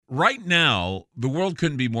right now, the world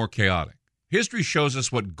couldn't be more chaotic. History shows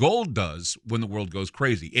us what gold does when the world goes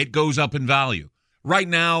crazy. It goes up in value. Right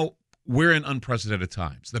now, we're in unprecedented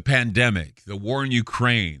times. The pandemic, the war in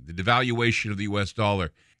Ukraine, the devaluation of the U.S.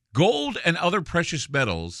 dollar. Gold and other precious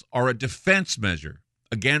metals are a defense measure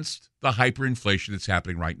against the hyperinflation that's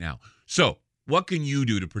happening right now. So, what can you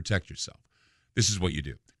do to protect yourself? This is what you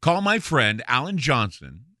do. Call my friend Alan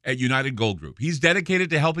Johnson at United Gold Group. He's dedicated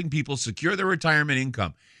to helping people secure their retirement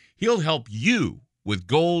income. He'll help you with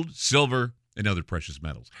gold, silver, and other precious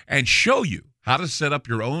metals and show you how to set up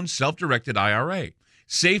your own self-directed IRA.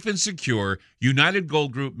 Safe and secure, United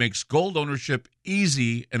Gold Group makes gold ownership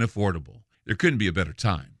easy and affordable. There couldn't be a better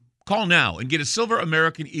time. Call now and get a Silver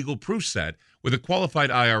American Eagle proof set with a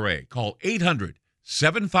qualified IRA. Call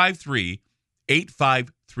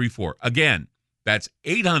 800-753-8534. Again, that's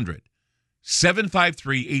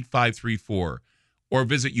 800-753-8534. Or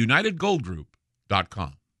visit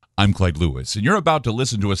UnitedGoldGroup.com. I'm Clyde Lewis, and you're about to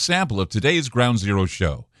listen to a sample of today's Ground Zero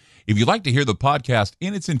show. If you'd like to hear the podcast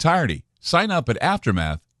in its entirety, sign up at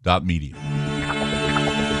aftermath.media.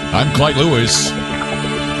 I'm Clyde Lewis,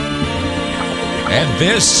 and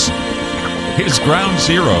this is Ground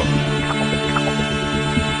Zero.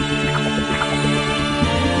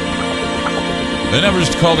 The numbers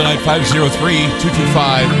to call tonight,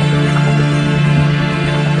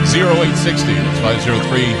 503-225-0860. That's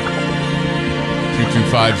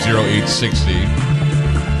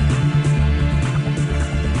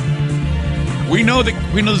 503-225-0860. We know that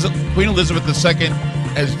Queen Elizabeth II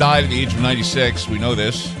has died at the age of 96. We know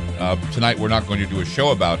this. Tonight we're not going to do a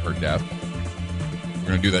show about her death. We're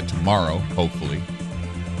going to do that tomorrow, hopefully.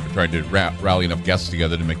 We're trying to rally enough guests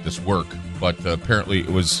together to make this work. But apparently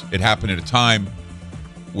it happened at a time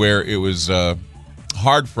where it was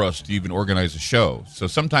hard for us to even organize a show. So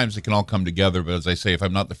sometimes it can all come together. But as I say, if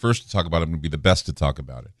I'm not the first to talk about it, I'm going to be the best to talk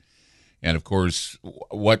about it. And, of course,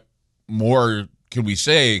 what more can we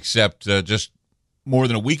say except just more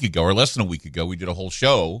than a week ago or less than a week ago, we did a whole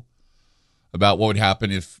show about what would happen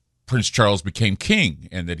if Prince Charles became king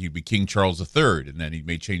and that he'd be King Charles III, and then he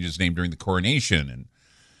may change his name during the coronation. And,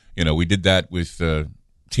 you know, we did that with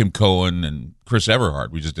Tim Cohen and Chris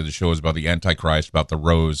Everhart. We just did the shows about the Antichrist, about the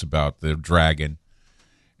rose, about the dragon.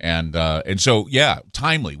 And so, yeah,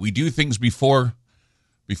 timely. We do things before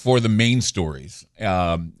the main stories.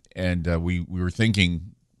 We were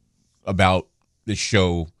thinking about this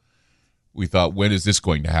show. We thought, when is this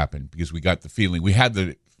going to happen? Because we had the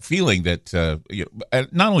feeling that,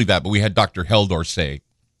 not only that, but we had Dr. Heldor say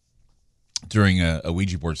during a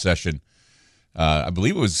Ouija board session, I think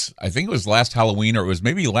it was last Halloween, or it was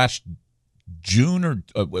maybe last June, or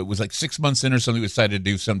it was like 6 months in or something, we decided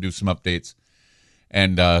to do some updates.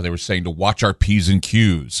 And they were saying to watch our P's and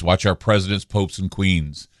Q's, watch our presidents, popes, and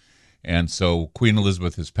queens. And so Queen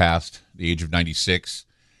Elizabeth has passed the age of 96,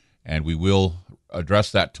 and we will address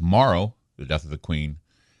that tomorrow, the death of the Queen,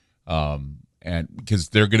 and because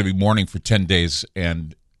they're going to be mourning for 10 days,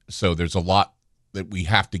 and so there's a lot that we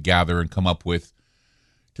have to gather and come up with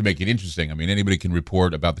to make it interesting. I mean, anybody can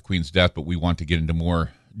report about the Queen's death, but we want to get into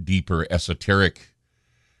more deeper, esoteric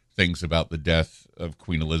things about the death of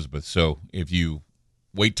Queen Elizabeth. So if you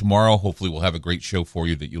wait tomorrow, hopefully we'll have a great show for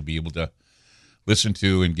you that you'll be able to listen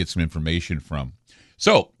to and get some information from.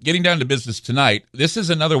 So, getting down to business tonight, this is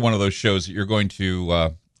another one of those shows that you're going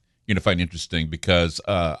to find interesting, because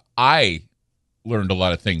I learned a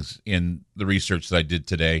lot of things in the research that I did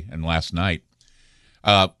today and last night.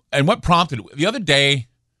 And what prompted the other day,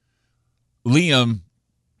 Liam's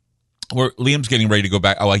getting ready to go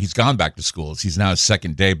back. Oh, he's gone back to school. He's now his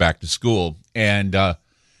second day back to school. And,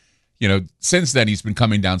 since then he's been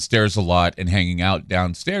coming downstairs a lot and hanging out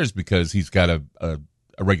downstairs because he's got a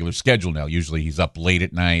regular schedule now. Usually he's up late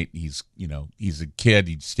at night. He's a kid.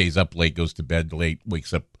 He stays up late, goes to bed late,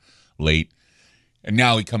 wakes up late. And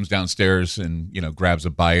now he comes downstairs and, grabs a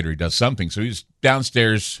bite or he does something. So he's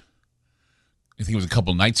downstairs, I think it was a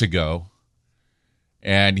couple nights ago,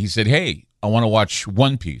 and he said, hey, I want to watch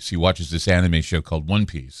One Piece. He watches this anime show called One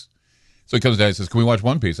Piece. So he comes down and says, can we watch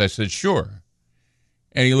One Piece? I said, sure.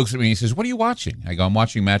 And he looks at me and he says, what are you watching? I go, I'm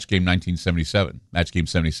watching Match Game 1977, Match Game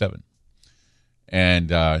 77. And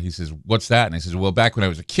he says, what's that? And I says, well, back when I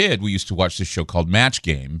was a kid, we used to watch this show called Match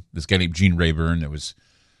Game. This guy named Gene Rayburn. There was,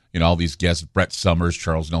 all these guests, Brett Summers,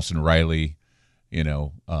 Charles Nelson Riley,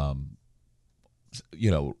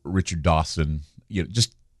 Richard Dawson,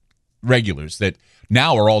 just regulars that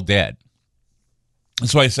now are all dead. And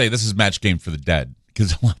so I say this is Match Game for the dead,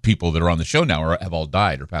 because a lot of people that are on the show now have all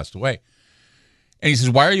died or passed away. And he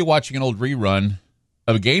says, why are you watching an old rerun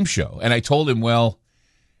of a game show? And I told him, well,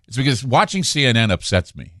 It's because watching CNN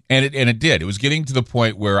upsets me. And it did. It was getting to the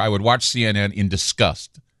point where I would watch CNN in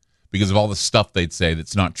disgust because of all the stuff they'd say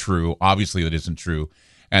that's not true. Obviously, that isn't true.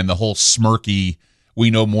 And the whole smirky,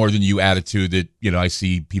 we know more than you attitude that, I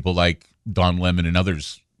see people like Don Lemon and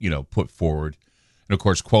others, put forward. And, of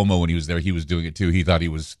course, Cuomo, when he was there, he was doing it, too. He thought he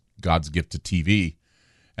was God's gift to TV.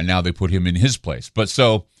 And now they put him in his place. But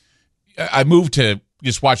so I moved to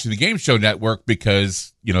just watching the Game Show Network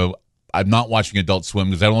because, I'm not watching Adult Swim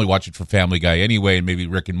because I only watch it for Family Guy anyway and maybe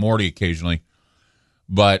Rick and Morty occasionally.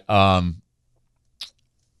 But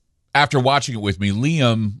after watching it with me,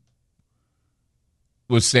 Liam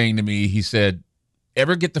was saying to me, he said,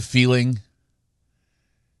 ever get the feeling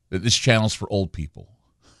that this channel's for old people?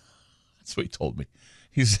 That's what he told me.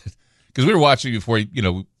 He said, because we were watching before,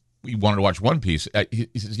 we wanted to watch One Piece. He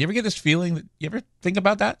says, you ever get this feeling that, you ever think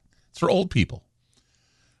about that? It's for old people.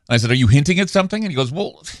 And I said, are you hinting at something? And he goes,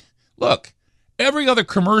 well, look, every other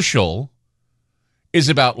commercial is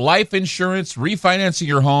about life insurance, refinancing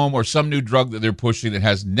your home, or some new drug that they're pushing that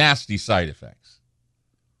has nasty side effects.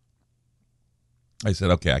 I said,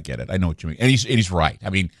 okay, I get it. I know what you mean. And he's right. I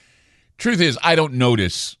mean, truth is, I don't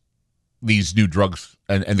notice these new drugs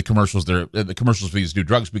and the commercials the commercials for these new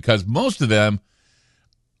drugs because most of them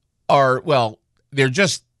are, well, they're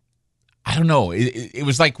just, I don't know. It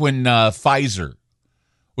was like when Pfizer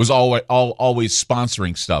was always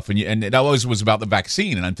sponsoring stuff, and it always was about the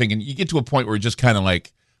vaccine. And I'm thinking, you get to a point where it just kind of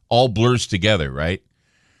like all blurs together, right?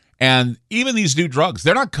 And even these new drugs,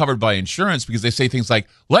 they're not covered by insurance because they say things like,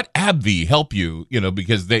 let AbbVie help you,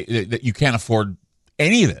 because you can't afford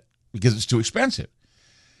any of it because it's too expensive.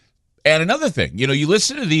 And another thing, you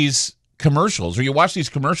listen to these commercials or you watch these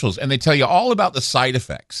commercials and they tell you all about the side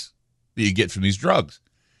effects that you get from these drugs.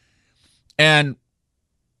 And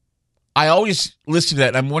I always listen to that,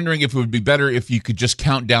 and I'm wondering if it would be better if you could just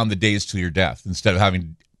count down the days till your death instead of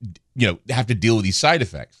having, have to deal with these side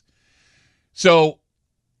effects. So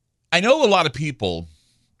I know a lot of people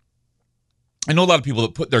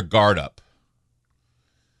that put their guard up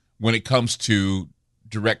when it comes to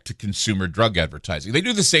direct-to-consumer drug advertising. They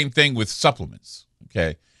do the same thing with supplements,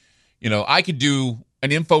 okay? I could do an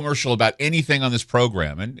infomercial about anything on this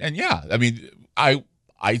program, and yeah, I mean, I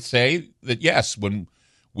say that, yes, when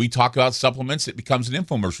we talk about supplements, it becomes an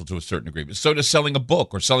infomercial to a certain degree. But so does selling a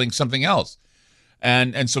book or selling something else.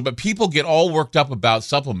 But people get all worked up about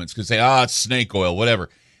supplements because they say, it's snake oil, whatever.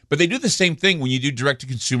 But they do the same thing when you do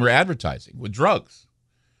direct-to-consumer advertising with drugs.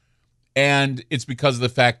 And it's because of the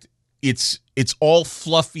fact it's all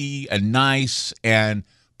fluffy and nice and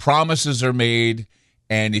promises are made.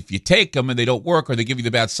 And if you take them and they don't work or they give you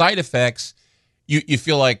the bad side effects, you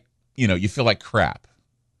feel like, you feel like crap.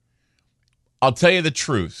 I'll tell you the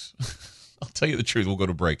truth. We'll go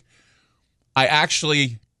to break. I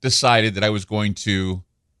actually decided that I was going to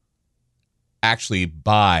actually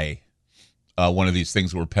buy one of these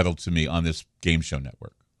things that were peddled to me on this Game Show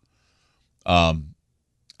Network. I'm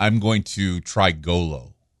going to try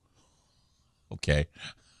Golo. Okay.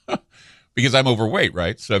 Because I'm overweight,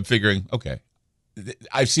 right? So I'm figuring, okay,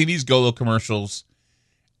 I've seen these Golo commercials.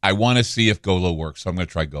 I want to see if Golo works, so I'm going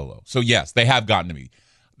to try Golo. So yes, they have gotten to me.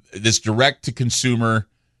 This direct-to-consumer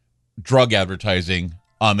drug advertising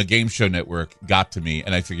on the Game Show Network got to me,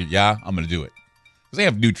 and I figured, yeah, I'm going to do it. Because they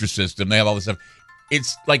have Nutrisystem, they have all this stuff.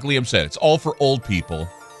 It's, like Liam said, it's all for old people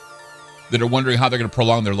that are wondering how they're going to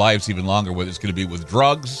prolong their lives even longer, whether it's going to be with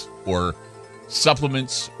drugs or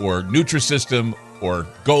supplements or Nutrisystem or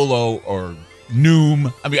Golo or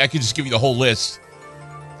Noom. I mean, I could just give you the whole list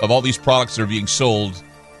of all these products that are being sold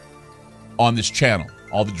on this channel.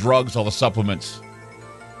 All the drugs, all the supplements.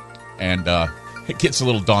 And it gets a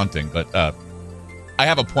little daunting, but I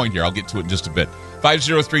have a point here. I'll get to it in just a bit.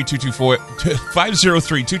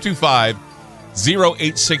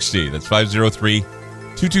 503-225-0860. That's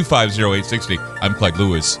 503-225-0860. I'm Clyde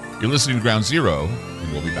Lewis. You're listening to Ground Zero,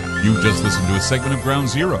 and we'll be back. You just listened to a segment of Ground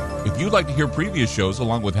Zero. If you'd like to hear previous shows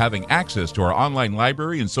along with having access to our online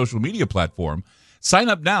library and social media platform, sign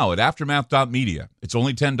up now at aftermath.media. It's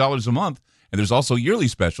only $10 a month. And there's also yearly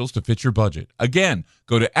specials to fit your budget. Again,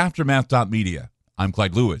 go to aftermath.media. I'm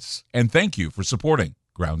Clyde Lewis, and thank you for supporting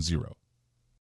Ground Zero.